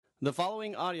The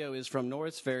following audio is from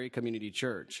Norris Ferry Community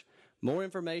Church. More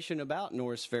information about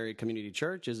Norris Ferry Community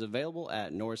Church is available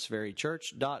at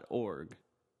norrisferrychurch.org.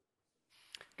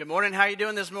 Good morning. How are you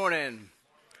doing this morning?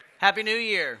 Happy New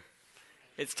Year.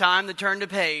 It's time to turn the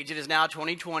page. It is now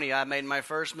 2020. I made my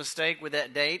first mistake with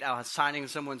that date. I was signing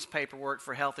someone's paperwork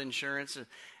for health insurance,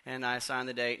 and I signed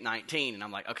the date 19. And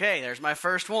I'm like, okay, there's my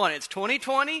first one. It's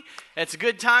 2020. It's a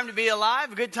good time to be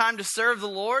alive, a good time to serve the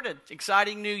Lord, an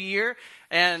exciting new year.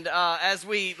 And as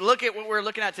we look at what we're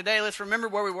looking at today, let's remember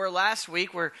where we were last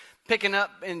week. We're picking up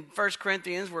in 1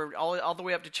 Corinthians. We're all the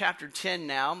way up to chapter 10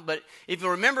 now. But if you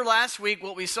remember last week,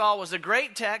 what we saw was a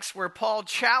great text where Paul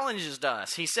challenged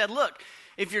us. He said, look,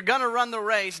 if you're going to run the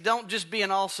race, don't just be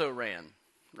an also-ran,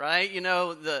 right? You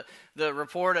know, the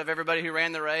report of everybody who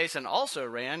ran the race and also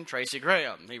ran, Tracy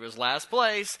Graham. He was last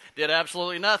place, did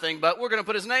absolutely nothing, but we're going to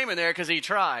put his name in there because he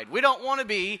tried. We don't want to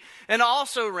be an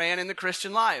also-ran in the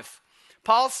Christian life.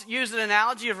 Paul used an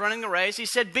analogy of running the race. He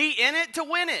said, be in it to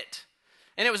win it.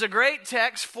 And it was a great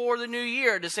text for the new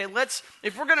year to say,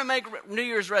 if we're going to make New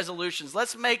Year's resolutions,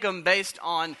 let's make them based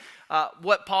on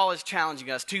what Paul is challenging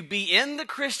us, to be in the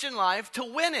Christian life to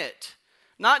win it.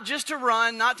 Not just to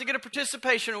run, not to get a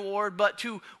participation award, but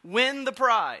to win the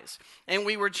prize. And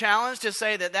we were challenged to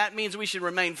say that means we should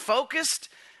remain focused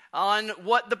on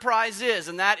what the prize is,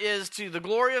 and that is to the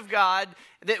glory of God,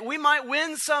 that we might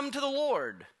win some to the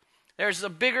Lord. There's a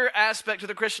bigger aspect to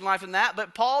the Christian life than that,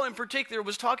 but Paul in particular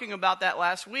was talking about that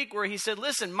last week where he said,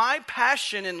 listen, my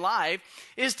passion in life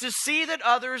is to see that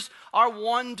others are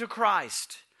won to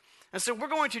Christ. And so we're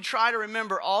going to try to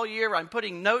remember all year. I'm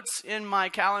putting notes in my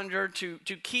calendar to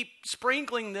keep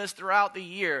sprinkling this throughout the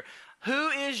year. Who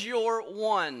is your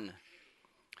one?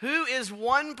 Who is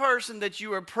one person that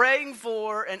you are praying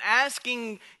for and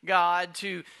asking God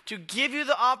to give you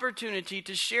the opportunity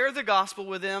to share the gospel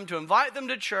with them, to invite them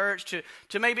to church,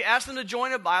 to maybe ask them to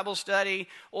join a Bible study,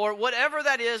 or whatever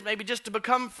that is, maybe just to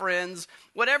become friends,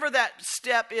 whatever that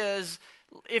step is.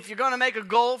 If you're going to make a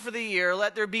goal for the year,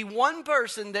 let there be one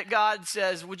person that God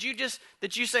says,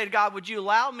 that you say to God, would you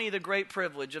allow me the great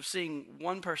privilege of seeing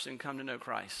one person come to know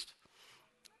Christ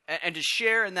and to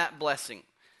share in that blessing?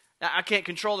 Now, I can't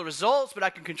control the results, but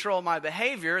I can control my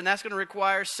behavior, and that's going to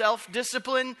require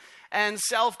self-discipline and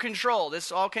self-control.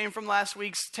 This all came from last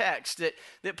week's text,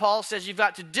 that Paul says you've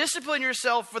got to discipline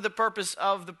yourself for the purpose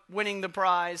of winning the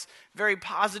prize, very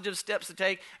positive steps to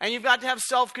take, and you've got to have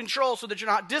self-control so that you're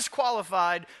not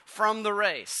disqualified from the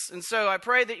race. And so I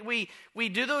pray that we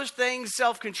do those things,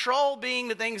 self-control being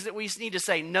the things that we need to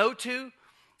say no to,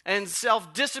 and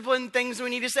self-discipline things we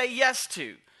need to say yes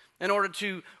to, in order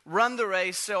to run the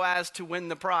race so as to win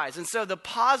the prize. And so the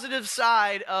positive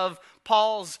side of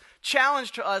Paul's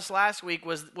challenge to us last week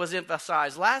was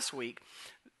emphasized last week.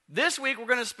 This week we're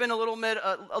going to spend a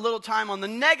little time on the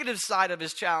negative side of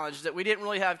his challenge that we didn't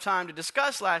really have time to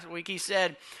discuss last week. He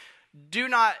said, he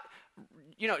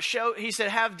said,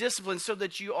 have discipline so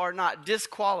that you are not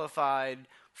disqualified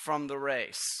from the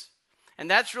race. And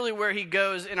that's really where he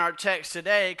goes in our text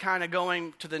today, kind of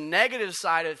going to the negative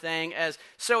side of things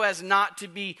so as not to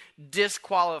be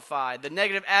disqualified. The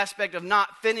negative aspect of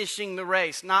not finishing the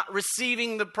race, not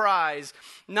receiving the prize,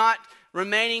 not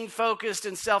remaining focused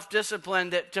and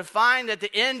self-disciplined, to find at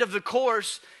the end of the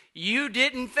course, you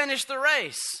didn't finish the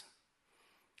race.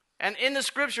 And in the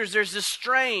scriptures, there's this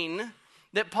strain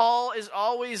that Paul is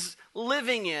always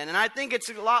living in. And I think it's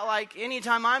a lot like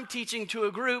anytime I'm teaching to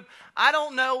a group, I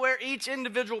don't know where each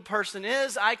individual person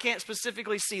is. I can't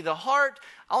specifically see the heart.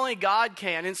 Only God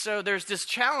can. And so there's this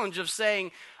challenge of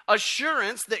saying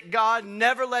assurance that God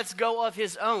never lets go of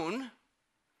his own.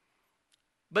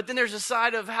 But then there's a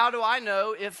side of how do I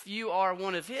know if you are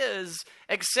one of his,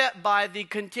 except by the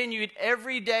continued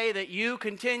every day that you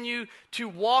continue to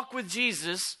walk with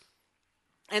Jesus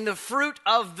and the fruit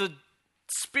of the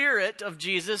Spirit of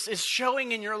Jesus is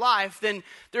showing in your life, then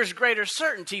there's greater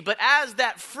certainty. But as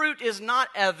that fruit is not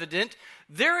evident,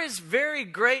 there is very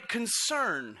great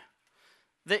concern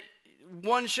that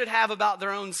one should have about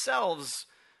their own selves,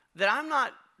 that I'm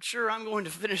not sure I'm going to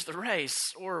finish the race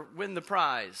or win the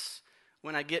prize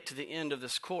when I get to the end of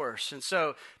this course. And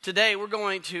so today we're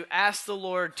going to ask the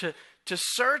Lord to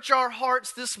search our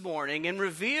hearts this morning and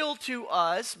reveal to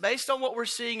us, based on what we're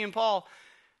seeing in Paul,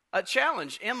 a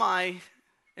challenge. Am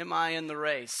I in the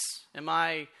race? Am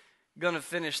I going to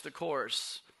finish the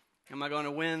course? Am I going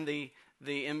to win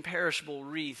the imperishable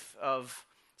wreath of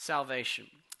salvation?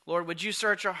 Lord, would you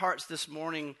search our hearts this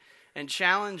morning and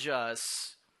challenge us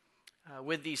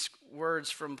with these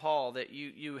words from Paul, that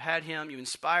you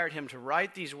inspired him to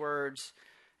write these words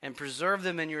and preserve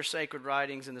them in your sacred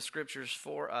writings and the scriptures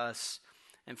for us.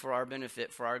 and for our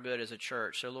benefit, for our good as a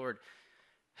church. So, Lord,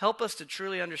 help us to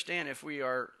truly understand if we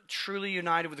are truly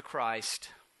united with Christ,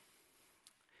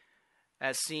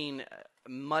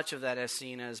 much of that as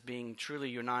seen as being truly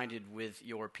united with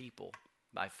your people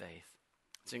by faith.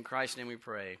 It's in Christ's name we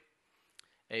pray.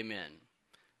 Amen.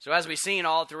 So as we've seen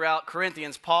all throughout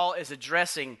Corinthians, Paul is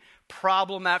addressing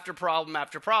problem after problem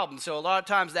after problem. So a lot of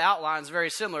times the outline is very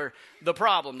similar. The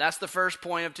problem, that's the first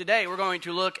point of today. We're going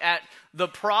to look at the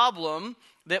problem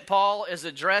that Paul is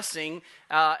addressing,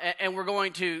 and we're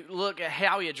going to look at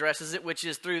how he addresses it, which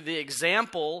is through the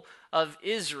example of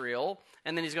Israel.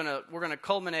 And then we're going to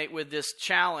culminate with this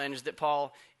challenge that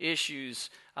Paul issues.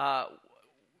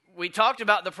 We talked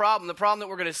about the problem. The problem that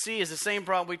we're going to see is the same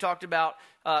problem we talked about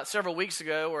several weeks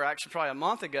ago, or actually probably a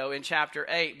month ago in chapter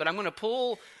 8. But I'm going to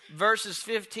pull verses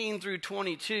 15 through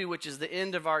 22, which is the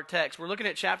end of our text. We're looking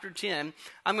at chapter 10.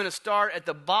 I'm going to start at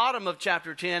the bottom of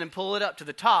chapter 10 and pull it up to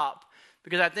the top,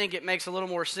 because I think it makes a little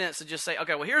more sense to just say,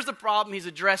 okay, well, here's the problem he's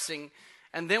addressing,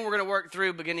 and then we're going to work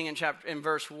through, beginning in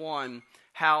verse 1,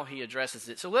 how he addresses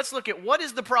it. So let's look at what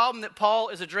is the problem that Paul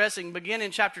is addressing, begin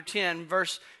in chapter 10,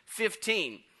 verse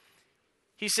 15.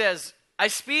 He says, I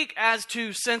speak as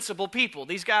to sensible people.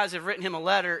 These guys have written him a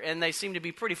letter, and they seem to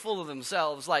be pretty full of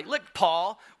themselves. Like, look,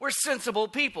 Paul, we're sensible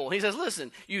people. He says,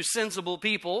 listen, you sensible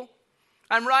people,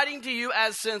 I'm writing to you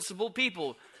as sensible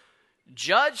people.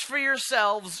 Judge for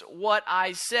yourselves what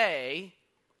I say.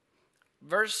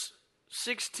 Verse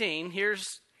 16,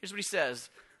 here's what he says.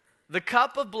 The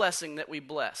cup of blessing that we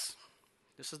bless.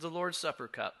 This is the Lord's Supper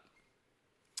cup.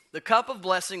 The cup of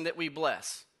blessing that we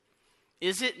bless.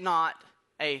 Is it not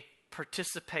a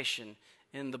participation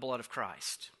in the blood of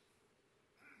Christ?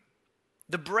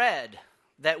 The bread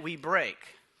that we break,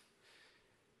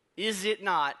 is it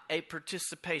not a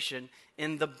participation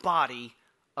in the body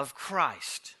of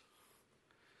Christ?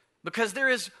 Because there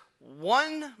is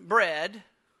one bread,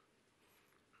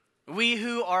 we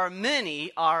who are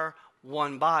many are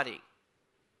one body.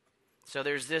 So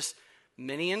there's this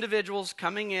many individuals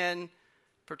coming in,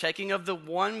 partaking of the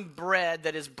one bread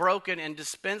that is broken and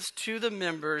dispensed to the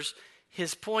members.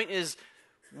 His point is,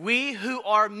 we who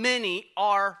are many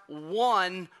are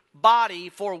one body,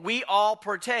 for we all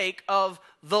partake of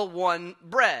the one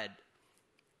bread.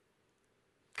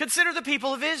 Consider the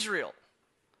people of Israel.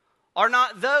 Are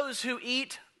not those who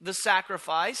eat the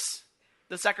sacrifices,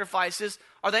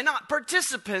 are they not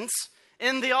participants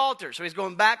in the altar? So he's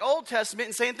going back Old Testament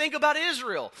and saying, think about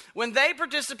Israel. When they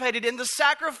participated in the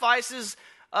sacrifices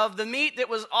of the meat that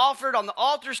was offered on the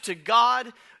altars to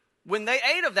God, when they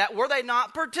ate of that, were they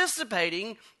not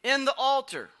participating in the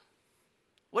altar?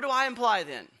 What do I imply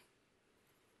then?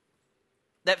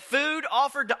 That food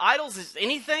offered to idols is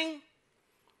anything?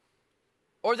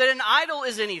 Or that an idol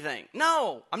is anything?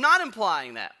 No, I'm not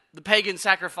implying that. The pagan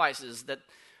sacrifices that...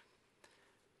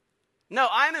 No,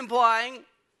 I'm implying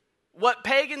what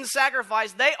pagans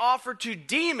sacrifice, they offer to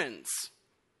demons,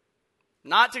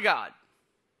 not to God.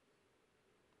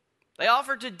 They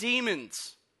offer to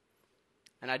demons.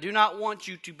 And I do not want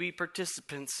you to be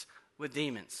participants with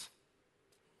demons.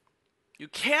 You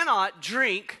cannot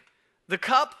drink the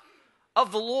cup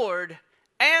of the Lord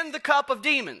and the cup of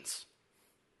demons.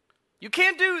 You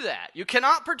can't do that. You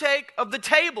cannot partake of the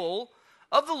table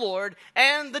of the Lord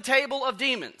and the table of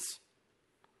demons.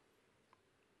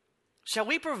 Shall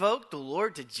we provoke the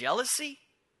Lord to jealousy?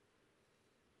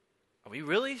 Are we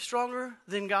really stronger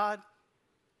than God?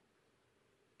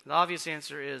 The obvious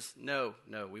answer is no,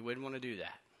 we wouldn't want to do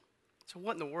that. So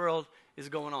what in the world is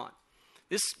going on?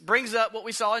 This brings up what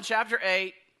we saw in chapter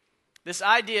 8, this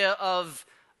idea of,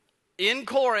 in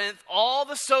Corinth, all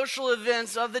the social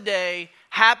events of the day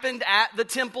happened at the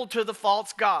temple to the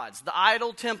false gods, the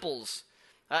idol temples.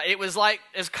 It was like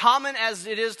as common as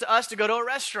it is to us to go to a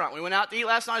restaurant. We went out to eat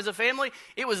last night as a family.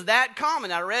 It was that common.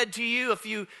 I read to you a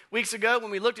few weeks ago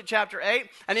when we looked at chapter 8,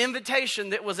 an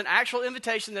invitation that was an actual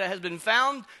invitation that has been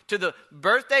found to the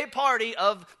birthday party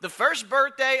of the first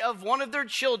birthday of one of their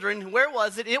children. Where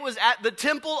was it? It was at the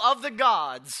temple of the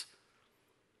gods.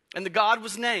 And the god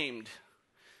was named.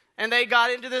 And they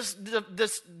got into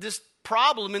this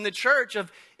problem in the church of,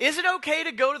 is it okay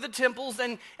to go to the temples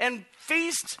and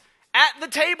feast at the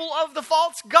table of the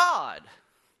false god?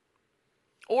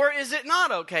 Or is it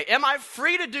not okay? Am I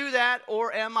free to do that,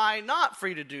 or am I not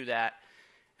free to do that?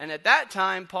 And at that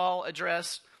time, Paul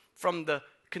addressed from the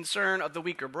concern of the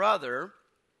weaker brother,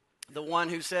 the one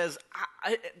who says,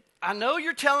 I know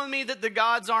you're telling me that the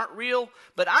gods aren't real,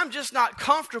 but I'm just not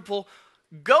comfortable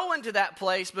going to that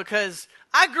place because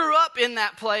I grew up in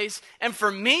that place, and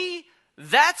for me,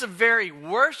 that's a very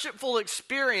worshipful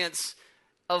experience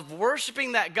of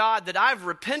worshiping that God that I've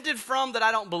repented from, that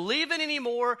I don't believe in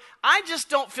anymore. I just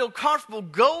don't feel comfortable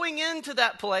going into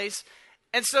that place.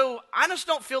 And so I just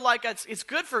don't feel like it's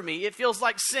good for me. It feels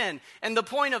like sin. And the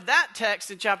point of that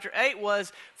text in chapter 8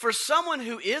 was, for someone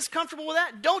who is comfortable with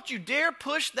that, don't you dare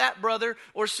push that brother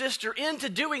or sister into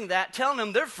doing that, telling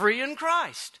them they're free in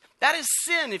Christ. That is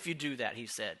sin if you do that, he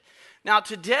said. Now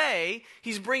today,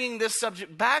 he's bringing this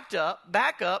subject back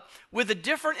up with a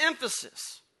different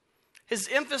emphasis. His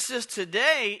emphasis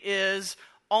today is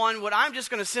on what I'm just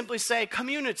going to simply say,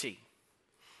 community.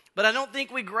 But I don't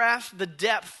think we grasp the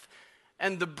depth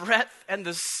and the breadth and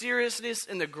the seriousness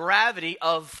and the gravity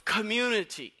of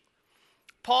community.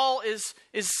 Paul is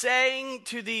saying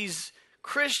to these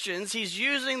Christians, he's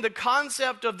using the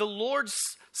concept of the Lord's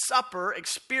Supper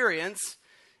experience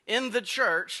in the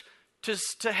church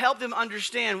to help them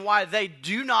understand why they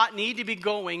do not need to be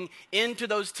going into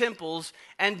those temples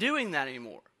and doing that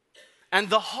anymore. And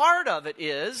the heart of it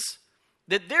is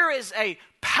that there is a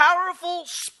powerful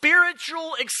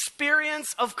spiritual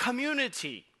experience of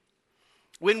community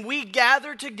when we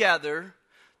gather together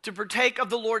to partake of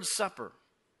the Lord's Supper.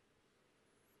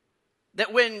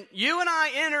 That when you and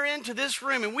I enter into this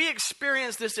room, and we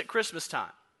experienced this at Christmas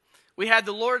time. We had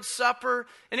the Lord's Supper,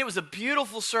 and it was a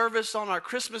beautiful service on our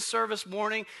Christmas service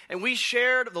morning, and we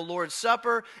shared the Lord's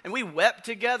Supper, and we wept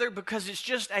together because it's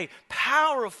just a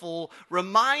powerful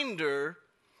reminder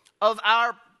of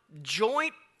our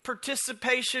joint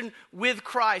participation with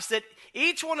Christ, that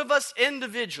each one of us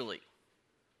individually,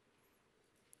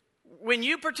 when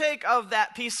you partake of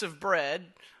that piece of bread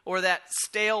or that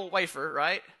stale wafer,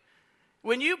 right?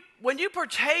 When you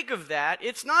partake of that,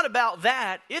 it's not about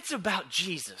that, it's about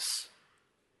Jesus.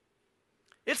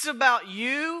 It's about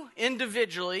you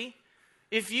individually.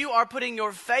 If you are putting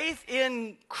your faith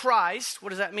in Christ, what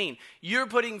does that mean? You're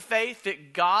putting faith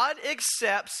that God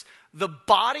accepts the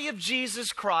body of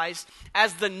Jesus Christ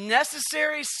as the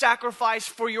necessary sacrifice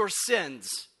for your sins.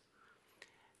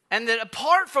 And that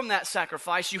apart from that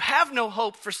sacrifice, you have no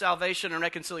hope for salvation and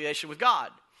reconciliation with God.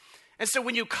 And so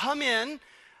when you come in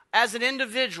as an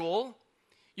individual,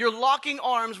 you're locking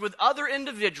arms with other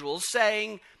individuals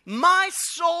saying, my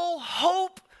sole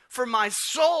hope for my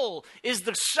soul is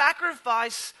the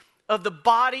sacrifice of the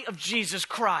body of Jesus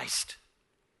Christ.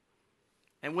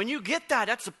 And when you get that,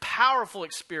 that's a powerful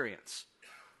experience.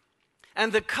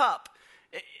 And the cup,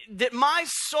 that my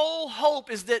sole hope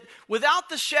is that without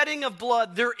the shedding of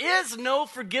blood, there is no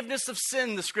forgiveness of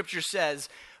sin, the scripture says.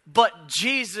 But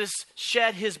Jesus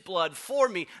shed his blood for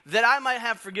me that I might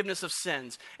have forgiveness of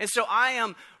sins. And so I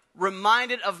am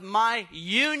reminded of my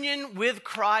union with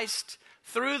Christ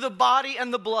through the body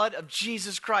and the blood of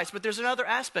Jesus Christ. But there's another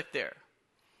aspect there.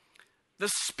 The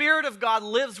Spirit of God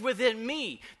lives within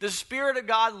me. The Spirit of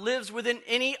God lives within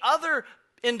any other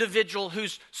individual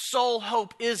whose sole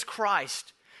hope is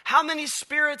Christ. How many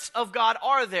spirits of God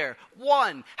are there?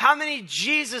 One. How many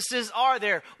Jesuses are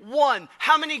there? One.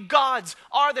 How many gods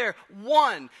are there?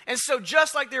 One. And so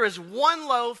just like there is one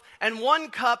loaf and one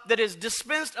cup that is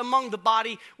dispensed among the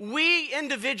body, we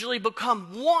individually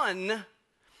become one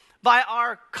by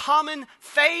our common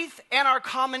faith and our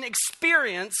common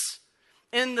experience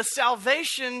in the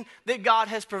salvation that God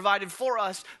has provided for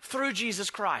us through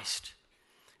Jesus Christ.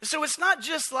 So it's not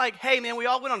just like, hey man, we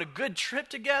all went on a good trip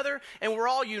together and we're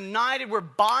all united, we're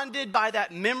bonded by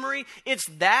that memory. It's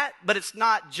that, but it's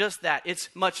not just that. It's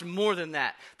much more than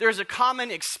that. There's a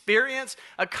common experience,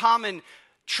 a common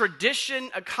tradition,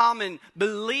 a common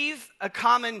belief, a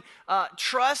common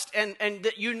trust and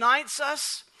that unites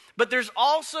us. But there's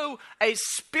also a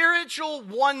spiritual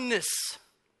oneness,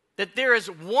 that there is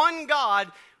one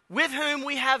God with whom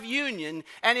we have union,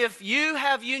 and if you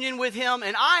have union with him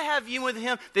and I have union with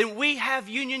him, then we have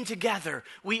union together.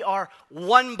 We are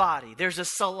one body. There's a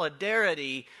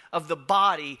solidarity of the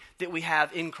body that we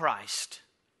have in Christ.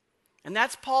 And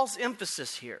that's Paul's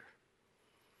emphasis here.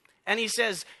 And he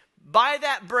says, by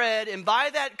that bread and by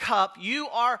that cup, you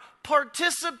are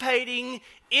participating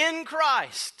in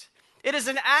Christ. It is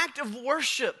an act of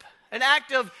worship. An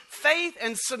act of faith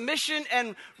and submission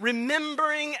and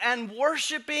remembering and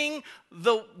worshiping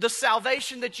the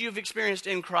salvation that you've experienced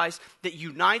in Christ that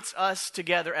unites us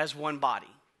together as one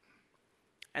body.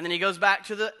 And then he goes back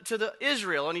to the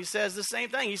Israel and he says the same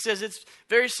thing. He says it's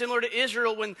very similar to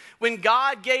Israel when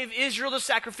God gave Israel the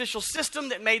sacrificial system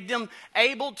that made them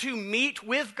able to meet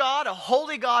with God, a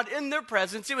holy God in their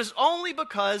presence. It was only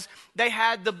because they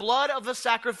had the blood of a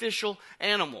sacrificial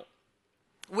animal,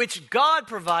 which God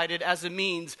provided as a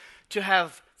means to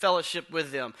have fellowship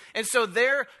with them. And so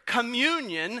their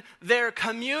communion, their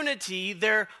community,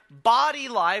 their body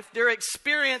life, their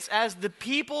experience as the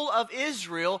people of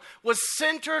Israel was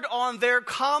centered on their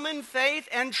common faith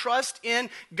and trust in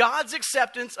God's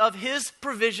acceptance of his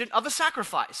provision of a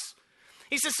sacrifice.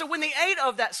 He says, so when they ate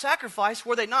of that sacrifice,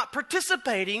 were they not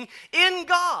participating in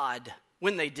God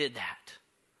when they did that?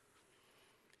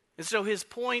 And so his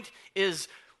point is,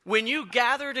 when you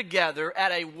gather together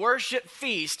at a worship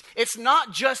feast, it's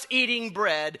not just eating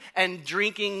bread and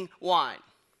drinking wine.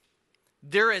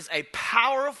 There is a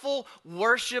powerful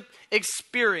worship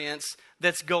experience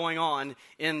that's going on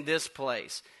in this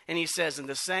place. And he says, and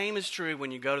the same is true when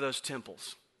you go to those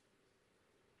temples.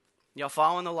 Y'all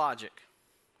following the logic?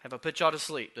 Have I put y'all to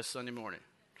sleep this Sunday morning?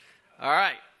 All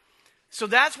right. So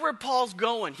that's where Paul's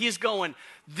going. He's going,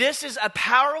 this is a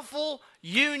powerful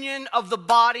union of the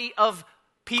body of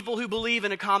people who believe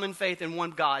in a common faith in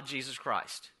one God, Jesus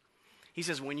Christ. He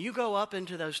says, when you go up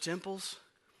into those temples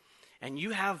and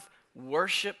you have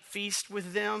worship feast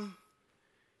with them,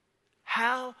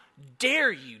 how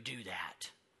dare you do that?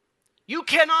 You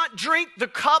cannot drink the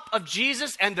cup of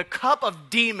Jesus and the cup of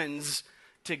demons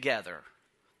together.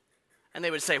 And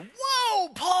they would say, whoa,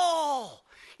 Paul,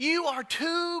 you are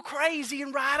too crazy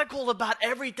and radical about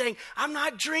everything. I'm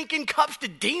not drinking cups to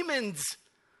demons.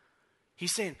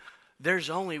 He's saying,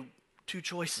 there's only two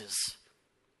choices,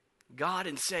 God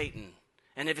and Satan.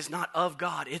 And if it's not of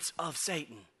God, it's of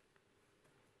Satan.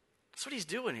 That's what he's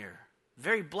doing here.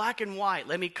 Very black and white.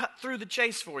 Let me cut through the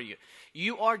chase for you.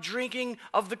 You are drinking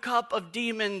of the cup of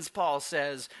demons, Paul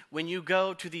says, when you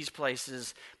go to these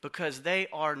places, because they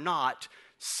are not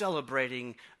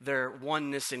celebrating their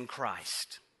oneness in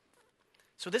Christ.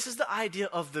 So this is the idea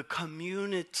of the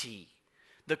community.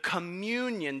 The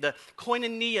communion, the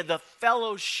koinonia, the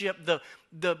fellowship,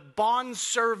 the bond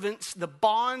servants, the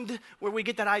bond where we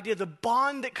get that idea, the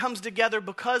bond that comes together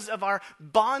because of our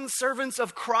bond servants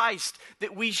of Christ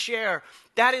that we share.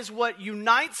 That is what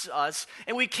unites us,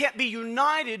 and we can't be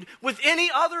united with any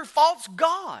other false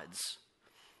gods.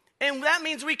 And that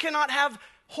means we cannot have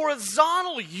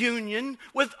horizontal union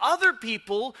with other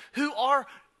people who are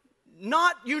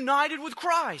not united with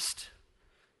Christ.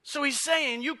 So he's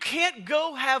saying you can't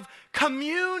go have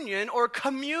communion or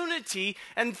community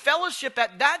and fellowship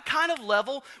at that kind of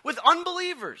level with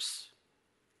unbelievers.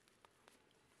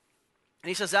 And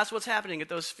he says that's what's happening at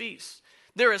those feasts.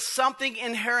 There is something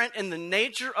inherent in the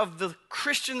nature of the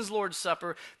Christian's Lord's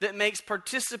Supper that makes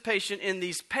participation in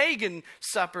these pagan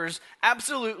suppers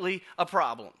absolutely a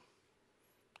problem.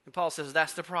 And Paul says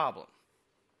that's the problem.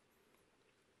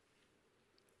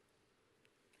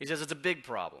 He says it's a big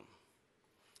problem.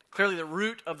 Clearly, the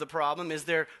root of the problem is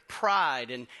their pride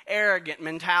and arrogant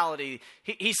mentality.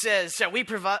 He says, shall we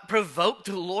provoke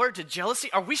the Lord to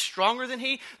jealousy? Are we stronger than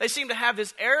he? They seem to have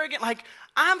this arrogant, like,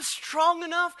 I'm strong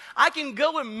enough. I can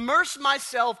go immerse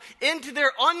myself into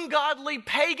their ungodly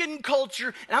pagan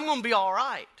culture, and I'm going to be all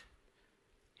right.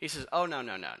 He says, oh, no.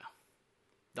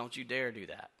 Don't you dare do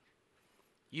that.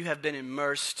 You have been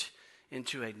immersed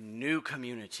into a new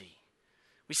community.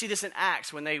 We see this in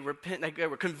Acts when they repent, they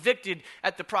were convicted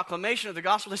at the proclamation of the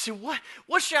gospel. They say,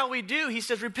 what shall we do? He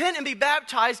says, repent and be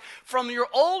baptized from your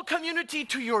old community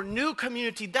to your new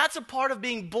community. That's a part of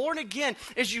being born again,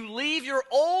 is you leave your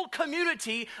old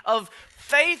community of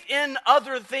faith in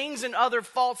other things and other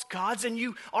false gods, and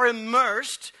you are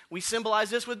immersed. We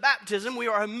symbolize this with baptism. We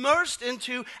are immersed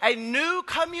into a new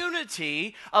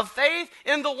community of faith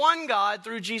in the one God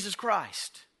through Jesus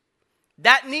Christ.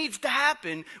 That needs to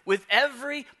happen with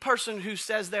every person who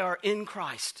says they are in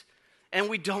Christ. And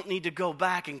we don't need to go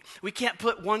back, and we can't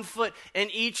put one foot in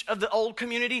each of the old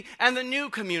community and the new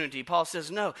community. Paul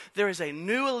says, no, there is a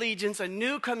new allegiance, a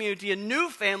new community, a new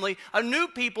family, a new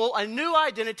people, a new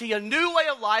identity, a new way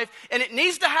of life, and it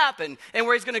needs to happen. And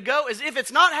where he's going to go is, if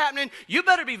it's not happening, you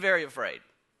better be very afraid.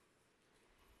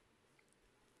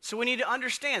 So we need to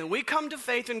understand, when we come to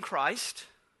faith in Christ,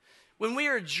 when we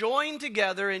are joined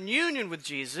together in union with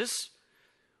Jesus,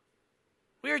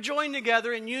 we are joined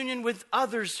together in union with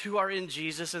others who are in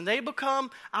Jesus, and they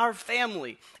become our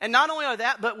family. And not only are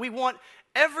that, but we want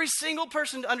every single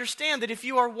person to understand that if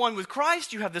you are one with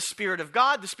Christ, you have the Spirit of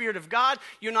God. The Spirit of God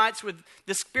unites with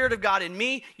the Spirit of God in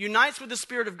me, unites with the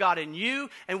Spirit of God in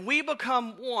you, and we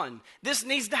become one. This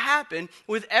needs to happen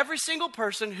with every single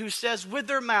person who says with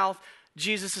their mouth,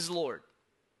 Jesus is Lord.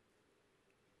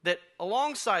 That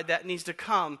alongside that needs to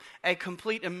come a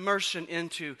complete immersion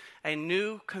into a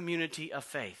new community of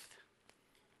faith.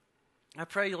 I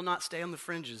pray you'll not stay on the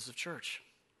fringes of church.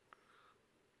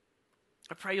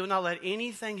 I pray you'll not let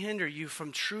anything hinder you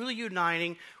from truly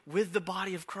uniting with the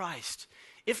body of Christ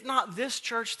If not this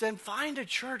church, then find a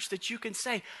church that you can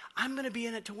say, I'm going to be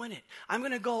in it to win it. I'm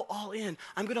going to go all in.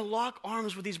 I'm going to lock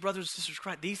arms with these brothers and sisters of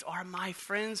Christ. These are my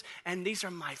friends and these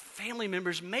are my family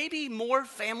members, maybe more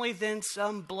family than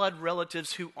some blood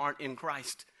relatives who aren't in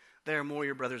Christ. They're more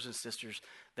your brothers and sisters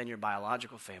than your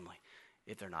biological family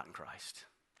if they're not in Christ.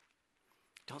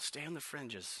 Don't stay on the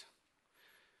fringes.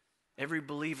 Every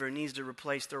believer needs to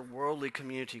replace their worldly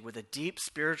community with a deep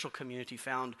spiritual community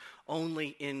found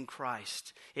only in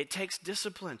Christ. It takes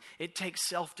discipline. It takes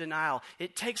self-denial.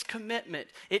 It takes commitment.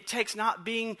 It takes not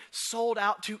being sold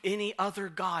out to any other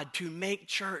God to make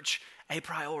church a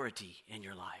priority in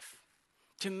your life.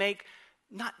 To make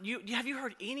have you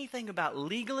heard anything about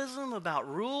legalism, about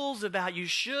rules, about you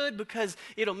should because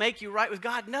it'll make you right with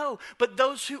God? No, but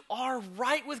those who are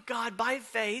right with God by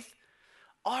faith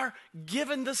are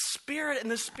given the Spirit,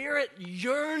 and the Spirit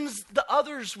yearns the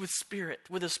others with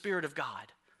the Spirit of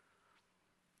God.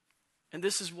 And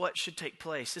this is what should take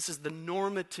place. This is the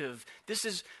normative.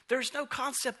 There's no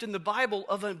concept in the Bible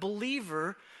of a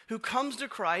believer who comes to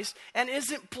Christ and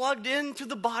isn't plugged into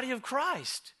the body of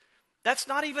Christ. That's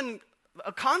not even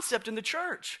a concept in the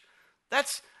church.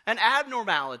 That's an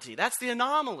abnormality. That's the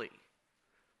anomaly.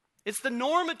 It's the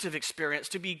normative experience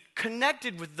to be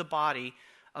connected with the body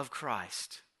of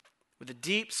Christ, with a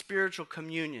deep spiritual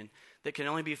communion that can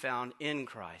only be found in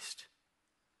Christ.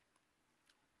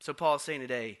 So Paul is saying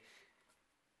today,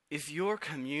 if your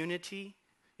communion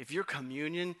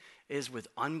is with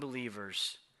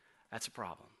unbelievers, that's a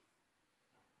problem.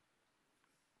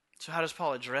 So how does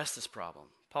Paul address this problem?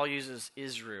 Paul uses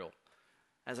Israel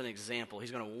as an example.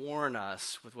 He's going to warn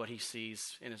us with what he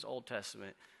sees in his Old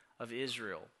Testament of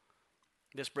Israel.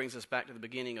 This brings us back to the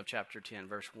beginning of chapter 10,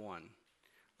 verse 1.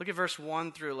 Look at verse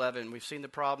 1 through 11. We've seen the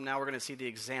problem. Now we're going to see the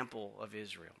example of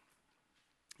Israel.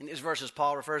 In these verses,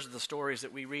 Paul refers to the stories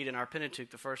that we read in our Pentateuch,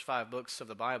 the first 5 books of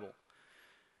the Bible.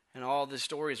 And all the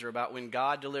stories are about when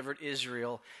God delivered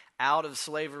Israel out of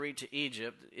slavery to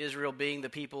Egypt, Israel being the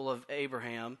people of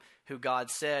Abraham, who God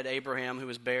said, Abraham, who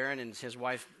was barren, and his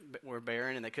wife were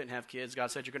barren, and they couldn't have kids. God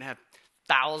said, you're going to have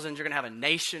thousands, you're going to have a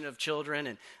nation of children,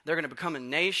 and they're going to become a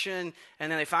nation,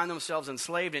 and then they find themselves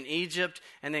enslaved in Egypt,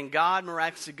 and then God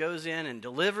miraculously goes in and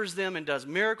delivers them and does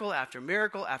miracle after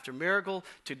miracle after miracle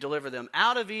to deliver them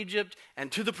out of Egypt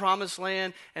and to the promised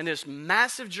land, and this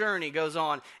massive journey goes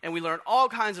on, and we learn all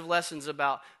kinds of lessons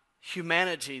about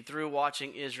humanity through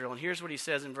watching Israel. And here's what he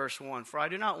says in verse 1, "For I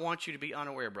do not want you to be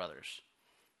unaware, brothers.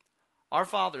 Our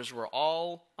fathers were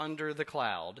all under the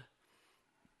cloud."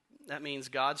 That means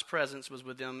God's presence was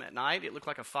with them at night. It looked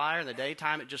like a fire. In the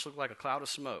daytime, it just looked like a cloud of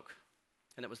smoke.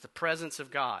 And it was the presence of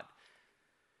God.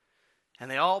 And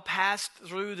they all passed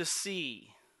through the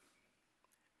sea.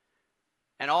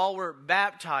 And all were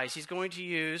baptized.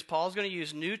 Paul's going to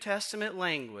use New Testament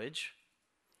language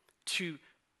to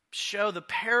show the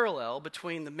parallel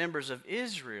between the members of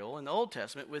Israel in the Old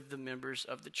Testament with the members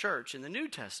of the church in the New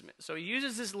Testament. So he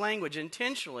uses this language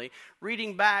intentionally,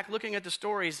 reading back, looking at the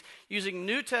stories, using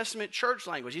New Testament church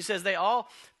language. He says they all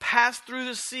passed through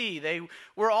the sea. They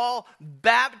were all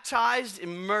baptized,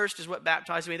 immersed is what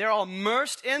baptized means. They're all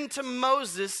immersed into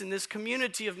Moses, in this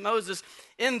community of Moses,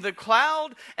 in the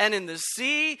cloud and in the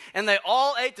sea, and they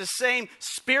all ate the same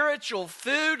spiritual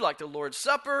food like the Lord's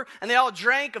Supper, and they all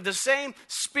drank of the same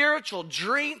spiritual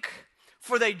drink,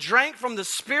 for they drank from the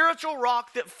spiritual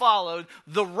rock that followed.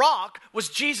 The rock was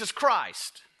Jesus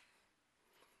Christ.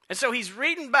 And so he's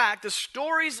reading back the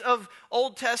stories of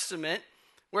Old Testament,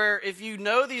 where if you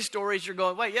know these stories, you're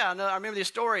going, wait, yeah, no, I remember these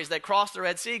stories. They crossed the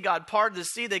Red Sea, God parted the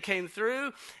sea, they came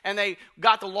through, and they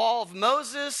got the law of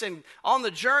Moses, and on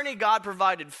the journey, God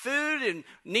provided food, and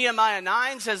Nehemiah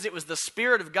 9 says it was the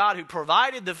Spirit of God who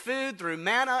provided the food through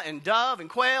manna and dove and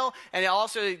quail, and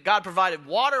also God provided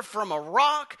water from a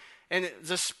rock, and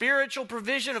the spiritual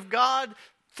provision of God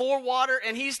for water,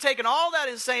 and he's taken all that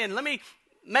and saying, let me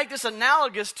make this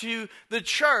analogous to the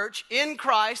church in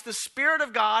Christ, the Spirit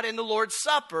of God, and the Lord's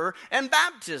Supper and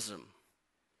baptism.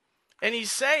 And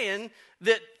he's saying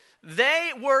that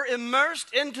they were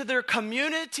immersed into their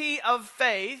community of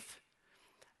faith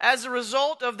as a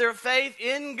result of their faith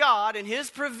in God and his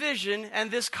provision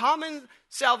and this common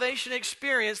salvation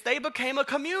experience. They became a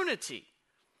community.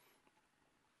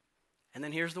 And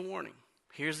then here's the warning.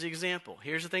 Here's the example.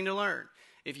 Here's the thing to learn.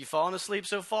 If you've fallen asleep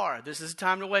so far, this is the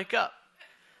time to wake up.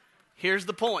 Here's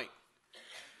the point.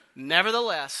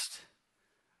 Nevertheless,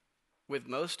 with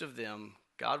most of them,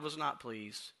 God was not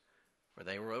pleased, for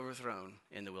they were overthrown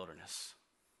in the wilderness.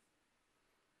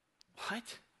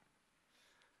 What?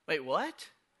 Wait, what?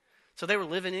 So they were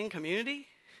living in community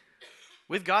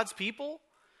with God's people,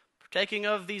 partaking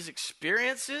of these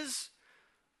experiences,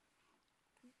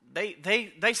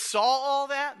 They saw all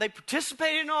that. They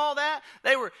participated in all that.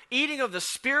 They were eating of the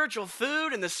spiritual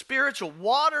food and the spiritual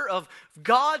water of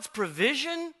God's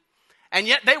provision, and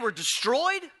yet they were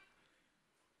destroyed.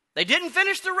 They didn't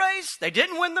finish the race. They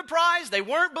didn't win the prize. They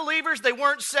weren't believers. They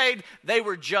weren't saved. They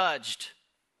were judged.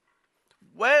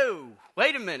 Whoa,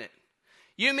 wait a minute.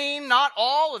 You mean not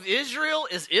all of Israel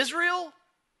is Israel?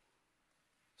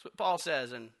 That's what Paul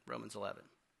says in Romans 11,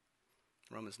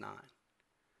 Romans 9.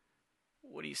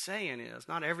 What he's saying is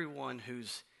not everyone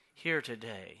who's here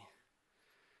today,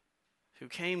 who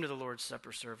came to the Lord's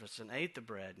Supper service and ate the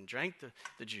bread and drank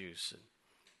the juice and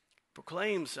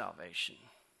proclaimed salvation.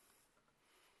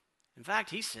 In fact,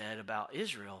 he said about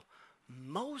Israel,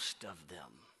 most of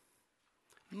them,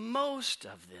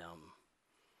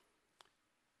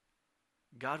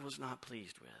 God was not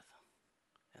pleased with.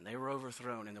 And they were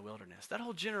overthrown in the wilderness. That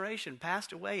whole generation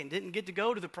passed away and didn't get to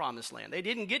go to the promised land. They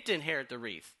didn't get to inherit the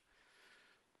wreath.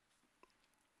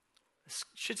 This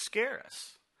should scare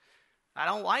us. I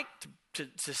don't like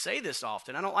to say this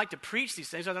often. I don't like to preach these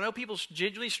things. I know people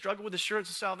genuinely struggle with assurance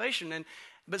of salvation,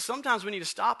 but sometimes we need to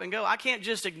stop and go. I can't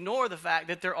just ignore the fact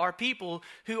that there are people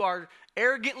who are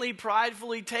arrogantly,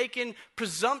 pridefully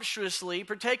presumptuously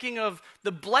partaking of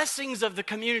the blessings of the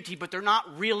community, but they're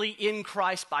not really in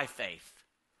Christ by faith.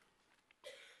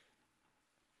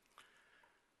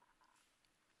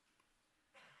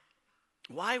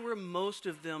 Why were most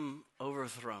of them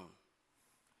overthrown?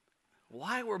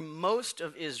 Why were most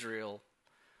of Israel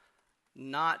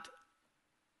why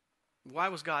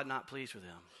was God not pleased with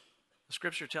them? The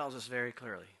scripture tells us very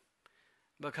clearly.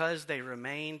 Because they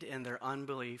remained in their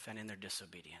unbelief and in their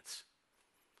disobedience.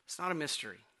 It's not a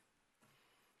mystery.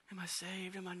 Am I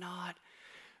saved? Am I not?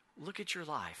 Look at your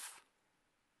life.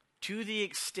 To the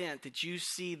extent that you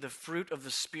see the fruit of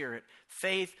the Spirit,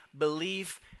 faith,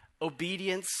 belief,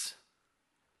 obedience,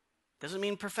 doesn't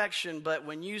mean perfection, but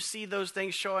when you see those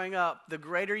things showing up, the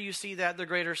greater you see that, the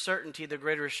greater certainty, the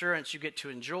greater assurance you get to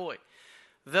enjoy.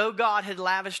 Though God had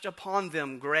lavished upon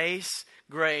them grace,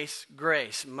 grace,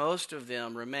 grace, most of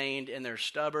them remained in their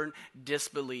stubborn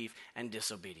disbelief and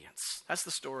disobedience. That's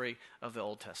the story of the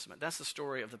Old Testament. That's the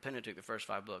story of the Pentateuch, the first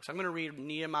 5 books. I'm going to read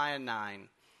Nehemiah 9.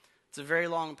 It's a very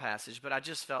long passage, but I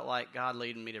just felt like God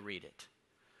leading me to read it.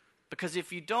 Because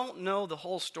if you don't know the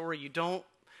whole story, you don't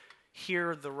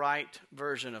hear the right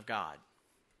version of God.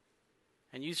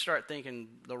 And you start thinking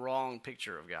the wrong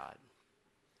picture of God.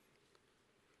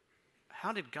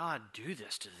 How did God do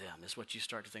this to them is what you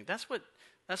start to think. That's what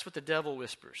the devil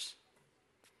whispers.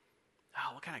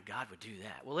 Oh, what kind of God would do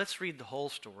that? Well, let's read the whole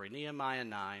story, Nehemiah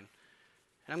 9. And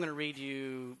I'm going to read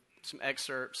you some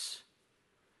excerpts.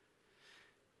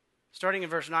 Starting in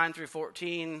verse 9 through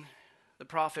 14, the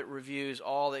prophet reviews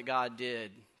all that God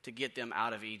did to get them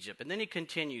out of Egypt. And then he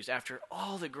continues, after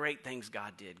all the great things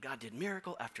God did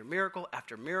miracle after miracle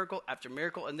after miracle after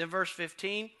miracle. And then verse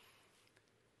 15,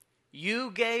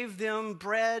 you gave them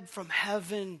bread from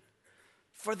heaven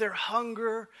for their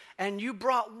hunger, and you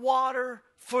brought water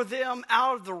for them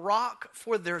out of the rock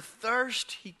for their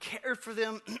thirst. He cared for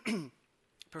them,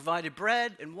 provided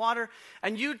bread and water,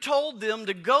 and you told them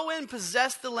to go and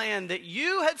possess the land that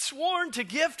you had sworn to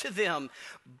give to them.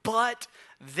 But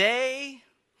they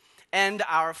and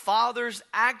our fathers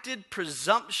acted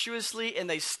presumptuously, and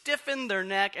they stiffened their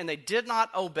neck, and they did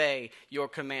not obey your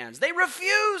commands. They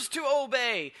refused to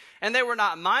obey, and they were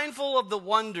not mindful of the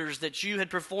wonders that you had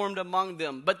performed among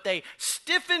them. But they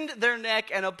stiffened their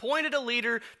neck and appointed a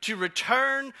leader to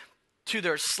return to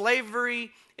their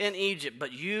slavery in Egypt.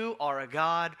 But you are a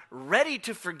God ready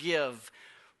to forgive,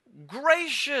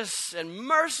 gracious and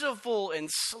merciful and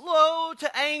slow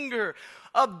to anger,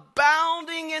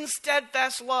 abounding in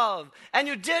steadfast love. And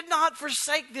you did not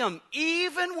forsake them,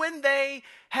 even when they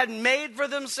had made for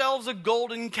themselves a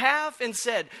golden calf and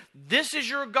said, this is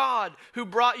your God who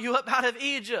brought you up out of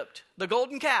Egypt. The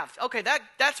golden calf. Okay,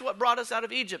 that's what brought us out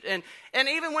of Egypt. And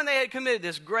even when they had committed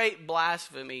this great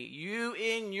blasphemy, you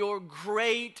in your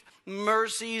great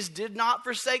mercies did not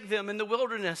forsake them in the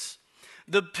wilderness.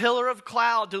 The pillar of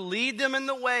cloud to lead them in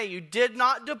the way. You did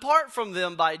not depart from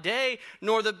them by day,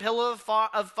 nor the pillar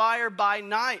of fire by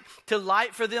night to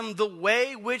light for them the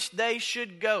way which they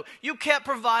should go. You kept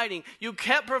providing. You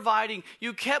kept providing.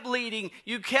 You kept leading.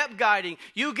 You kept guiding.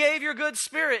 You gave your good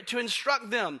spirit to instruct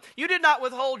them. You did not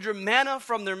withhold your manna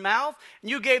from their mouth.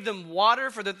 You gave them water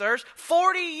for the thirst.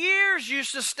 40 years you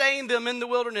sustained them in the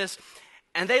wilderness,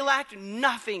 and they lacked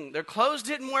nothing. Their clothes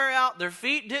didn't wear out. Their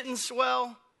feet didn't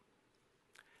swell.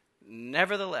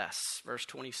 Nevertheless, verse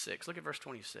 26, look at verse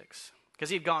 26, because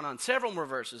he'd gone on several more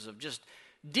verses of just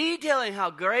detailing how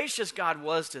gracious God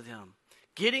was to them,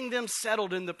 getting them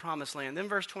settled in the promised land. Then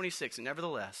verse 26,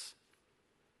 nevertheless,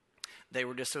 they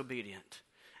were disobedient,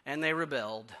 and they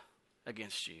rebelled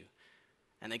against you.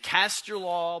 And they cast your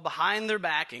law behind their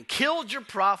back and killed your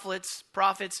prophets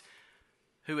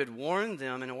who had warned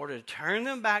them in order to turn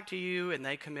them back to you, and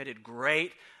they committed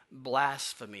great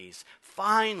blasphemies.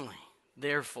 Finally,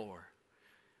 therefore,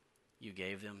 you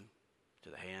gave them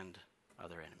to the hand of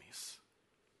their enemies.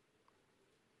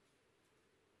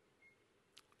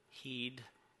 Heed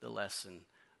the lesson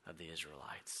of the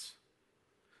Israelites.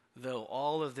 Though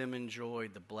all of them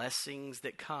enjoyed the blessings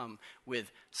that come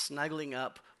with snuggling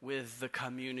up with the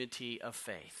community of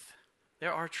faith,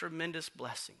 there are tremendous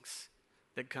blessings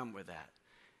that come with that.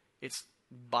 It's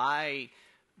by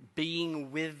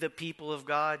being with the people of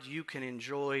God, you can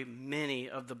enjoy many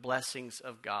of the blessings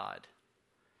of God.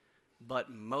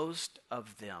 But most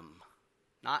of them,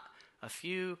 not a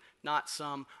few, not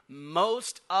some,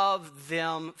 most of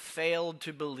them failed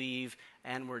to believe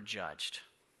and were judged.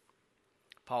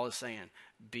 Paul is saying,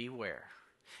 beware.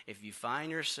 If you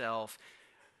find yourself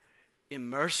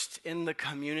immersed in the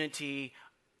community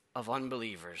of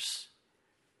unbelievers,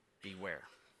 beware.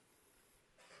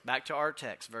 Back to our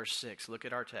text, verse 6. Look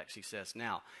at our text. He says,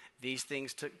 now, these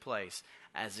things took place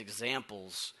as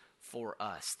examples for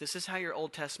us. This is how your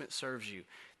Old Testament serves you.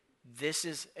 This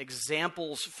is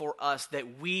examples for us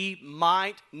that we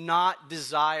might not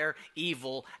desire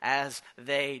evil as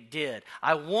they did.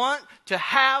 I want to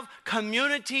have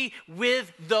community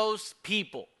with those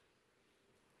people.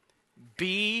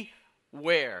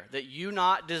 Beware that you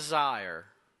not desire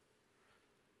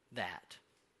that.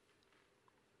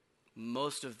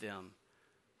 Most of them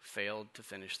failed to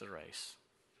finish the race.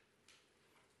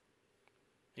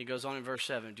 He goes on in verse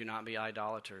 7, do not be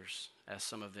idolaters, as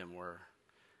some of them were.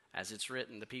 As it's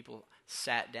written, the people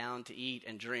sat down to eat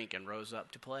and drink and rose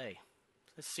up to play.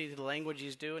 Let's see the language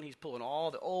he's doing. He's pulling all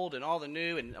the old and all the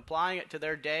new and applying it to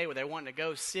their day where they want to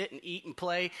go sit and eat and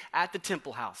play at the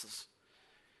temple houses.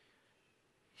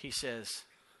 He says,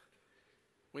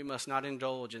 we must not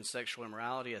indulge in sexual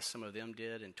immorality as some of them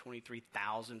did, and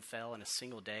 23,000 fell in a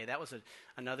single day. That was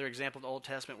another example of the Old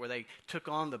Testament where they took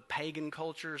on the pagan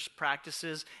culture's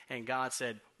practices, and God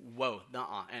said, whoa,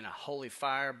 nuh-uh, and a holy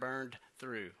fire burned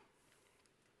through.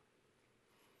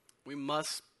 We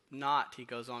must not, he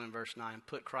goes on in verse 9,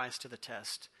 put Christ to the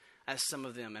test, as some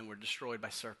of them, and were destroyed by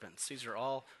serpents. These are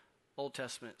all Old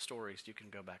Testament stories you can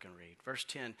go back and read. Verse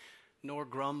 10, nor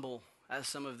grumble, as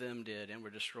some of them did, and were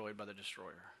destroyed by the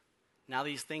destroyer. Now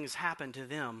these things happened to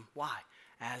them. Why?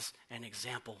 As an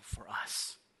example for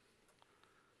us.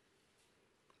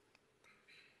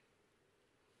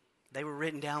 They were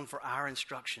written down for our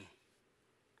instruction,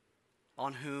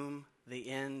 on whom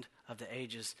the end of the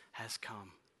ages has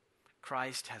come.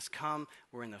 Christ has come.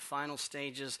 We're in the final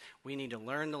stages. We need to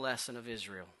learn the lesson of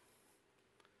Israel.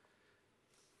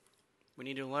 We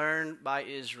need to learn by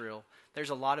Israel. There's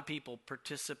a lot of people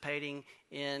participating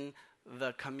in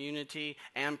the community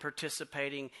and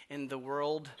participating in the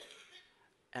world,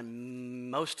 and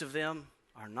most of them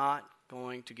are not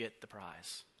going to get the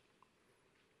prize.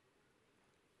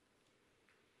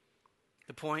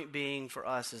 The point being for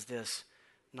us is this: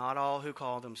 not all who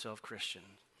call themselves Christian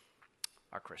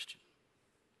are Christian.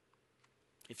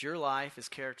 If your life is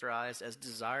characterized as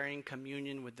desiring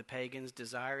communion with the pagans,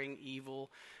 desiring evil,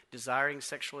 desiring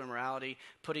sexual immorality,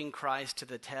 putting Christ to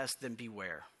the test, then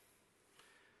beware.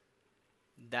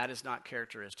 That is not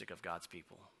characteristic of God's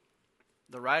people.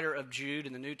 The writer of Jude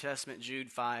in the New Testament, Jude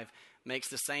 5, makes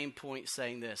the same point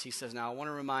saying this. He says, now I want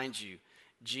to remind you,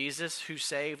 Jesus, who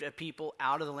saved a people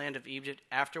out of the land of Egypt,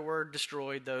 afterward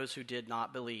destroyed those who did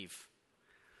not believe.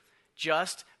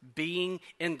 Just being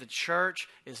in the church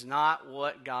is not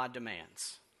what God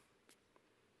demands.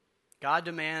 God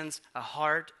demands a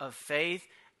heart of faith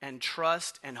and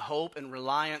trust and hope and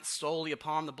reliance solely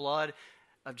upon the blood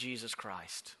of Jesus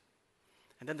Christ.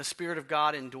 And then the Spirit of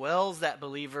God indwells that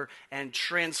believer and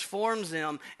transforms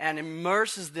them and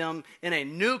immerses them in a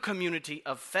new community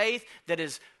of faith that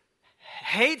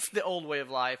hates the old way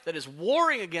of life, that is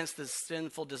warring against the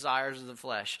sinful desires of the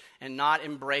flesh and not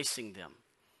embracing them.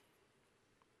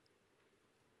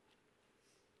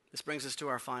 This brings us to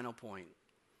our final point,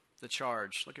 the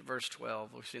charge. Look at verse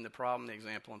 12. We've seen the problem, the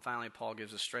example, and finally Paul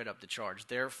gives us straight up the charge.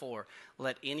 Therefore,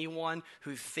 let anyone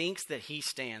who thinks that he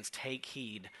stands take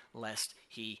heed lest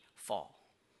he fall.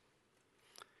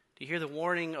 Do you hear the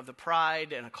warning of the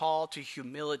pride and a call to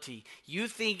humility? You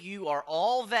think you are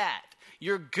all that.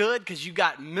 You're good because you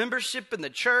got membership in the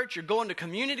church. You're going to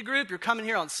community group. You're coming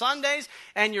here on Sundays.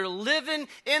 And you're living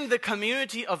in the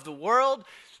community of the world.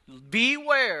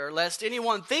 Beware lest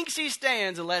anyone thinks he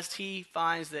stands unless he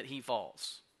finds that he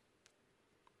falls.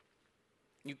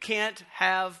 You can't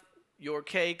have your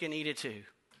cake and eat it too.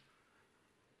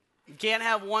 You can't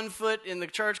have one foot in the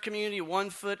church community, one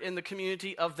foot in the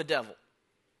community of the devil.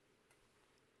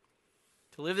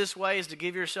 To live this way is to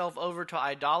give yourself over to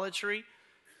idolatry.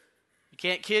 You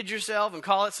can't kid yourself and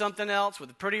call it something else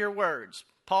with prettier words.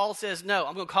 Paul says, no,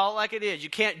 I'm going to call it like it is. You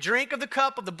can't drink of the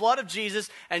cup of the blood of Jesus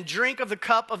and drink of the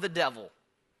cup of the devil.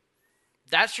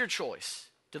 That's your choice.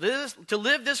 To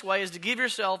live this way is to give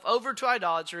yourself over to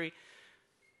idolatry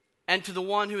and to the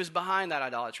one who is behind that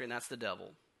idolatry, and that's the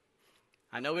devil.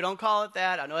 I know we don't call it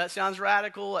that. I know that sounds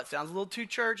radical. That sounds a little too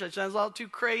church. That sounds a little too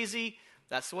crazy.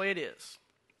 That's the way it is.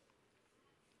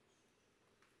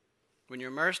 When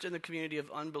you're immersed in the community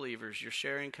of unbelievers, you're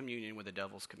sharing communion with the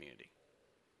devil's community.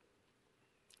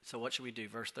 So what should we do?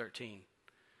 Verse 13.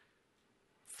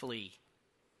 Flee.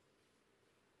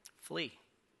 Flee.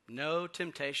 No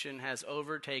temptation has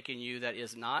overtaken you that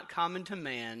is not common to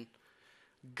man.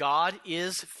 God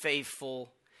is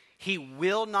faithful. He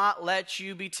will not let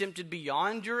you be tempted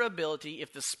beyond your ability.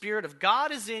 If the Spirit of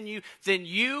God is in you, then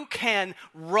you can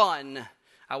run.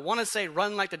 I want to say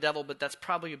run like the devil, but that's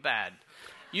probably bad.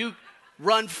 You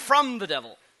run from the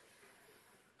devil.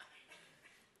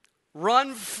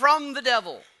 Run from the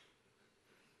devil.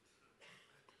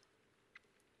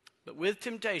 But with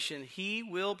temptation, he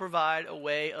will provide a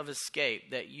way of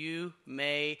escape that you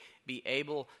may be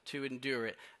able to endure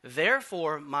it.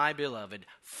 Therefore, my beloved,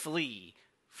 flee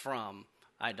from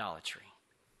idolatry.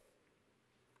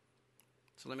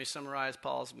 So let me summarize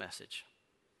Paul's message.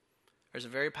 There's a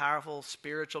very powerful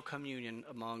spiritual communion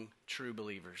among true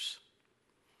believers.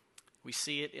 We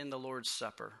see it in the Lord's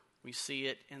Supper. We see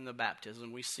it in the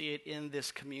baptism. We see it in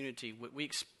this community. We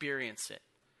experience it.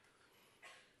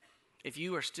 If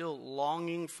you are still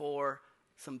longing for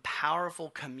some powerful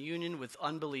communion with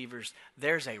unbelievers,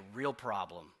 there's a real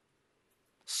problem.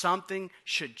 Something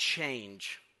should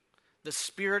change. The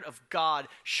Spirit of God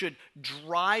should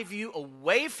drive you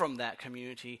away from that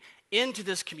community into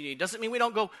this community. Doesn't mean we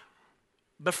don't go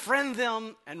befriend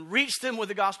them and reach them with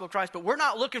the gospel of Christ, but we're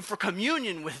not looking for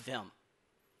communion with them.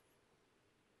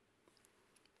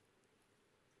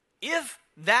 If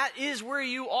that is where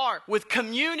you are, with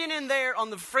communion in there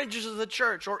on the fringes of the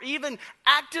church, or even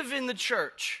active in the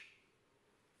church,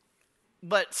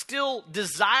 but still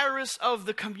desirous of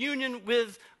the communion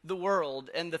with the world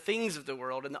and the things of the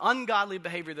world and the ungodly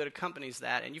behavior that accompanies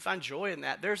that, and you find joy in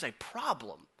that, there's a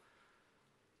problem.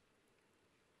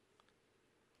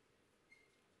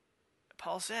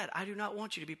 Paul said, I do not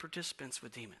want you to be participants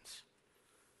with demons.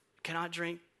 You cannot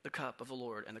drink the cup of the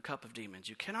Lord and the cup of demons.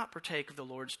 You cannot partake of the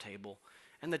Lord's table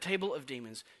and the table of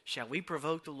demons. Shall we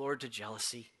provoke the Lord to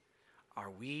jealousy? Are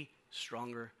we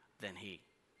stronger than he?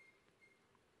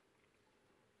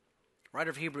 The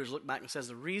writer of Hebrews looked back and says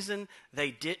the reason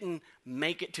they didn't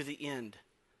make it to the end,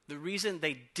 the reason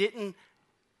they didn't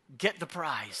get the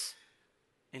prize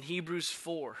in Hebrews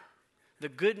 4, the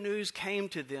good news came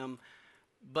to them,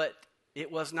 but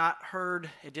it was not heard,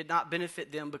 it did not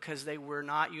benefit them because they were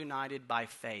not united by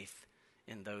faith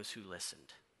in those who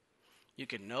listened. You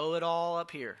can know it all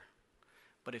up here,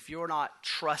 but if you're not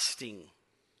trusting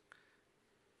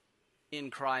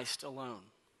in Christ alone,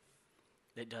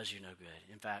 it does you no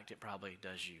good. In fact, it probably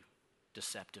does you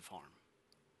deceptive harm.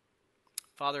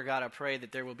 Father God, I pray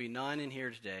that there will be none in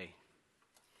here today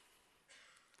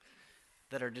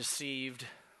that are deceived.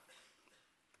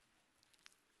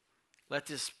 Let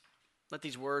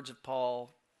these words of Paul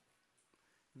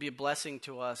be a blessing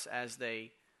to us as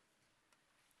they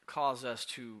cause us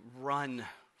to run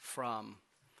from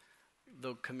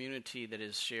the community that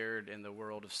is shared in the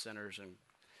world of sinners and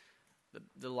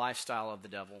the lifestyle of the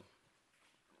devil.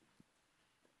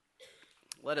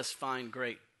 Let us find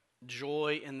great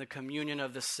joy in the communion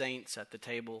of the saints at the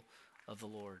table of the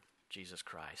Lord Jesus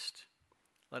Christ.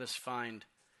 Let us find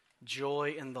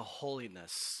joy in the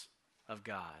holiness of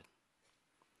God.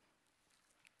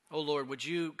 Oh Lord, would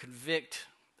you convict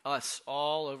us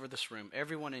all over this room,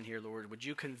 everyone in here, Lord, would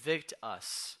you convict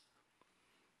us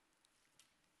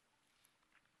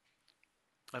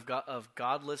of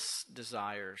godless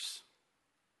desires,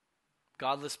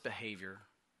 godless behavior,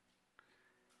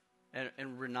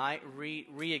 and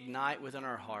reignite within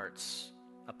our hearts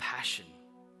a passion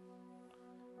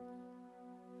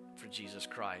for Jesus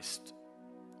Christ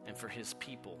and for his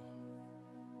people.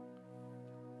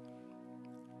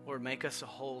 Lord, make us a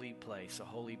holy place, a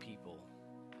holy people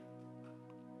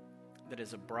that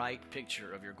is a bright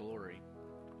picture of your glory.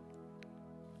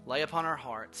 Lay upon our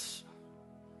hearts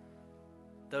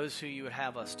those who you would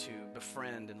have us to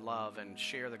befriend and love and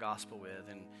share the gospel with,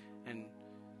 and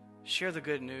share the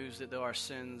good news that though our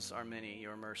sins are many,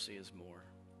 your mercy is more.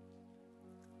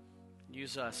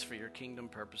 Use us for your kingdom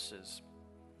purposes.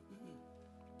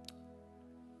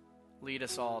 Lead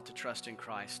us all to trust in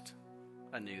Christ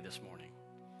anew this morning.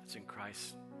 It's in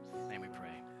Christ's name we pray.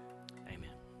 Amen.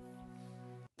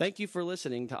 Thank you for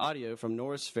listening to audio from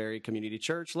Norris Ferry Community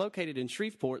Church located in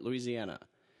Shreveport, Louisiana.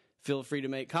 Feel free to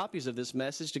make copies of this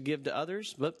message to give to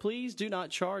others, but please do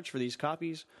not charge for these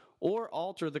copies or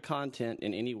alter the content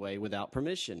in any way without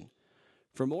permission.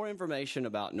 For more information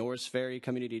about Norris Ferry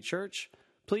Community Church,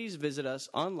 please visit us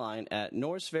online at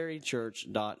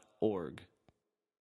norrisferrychurch.org.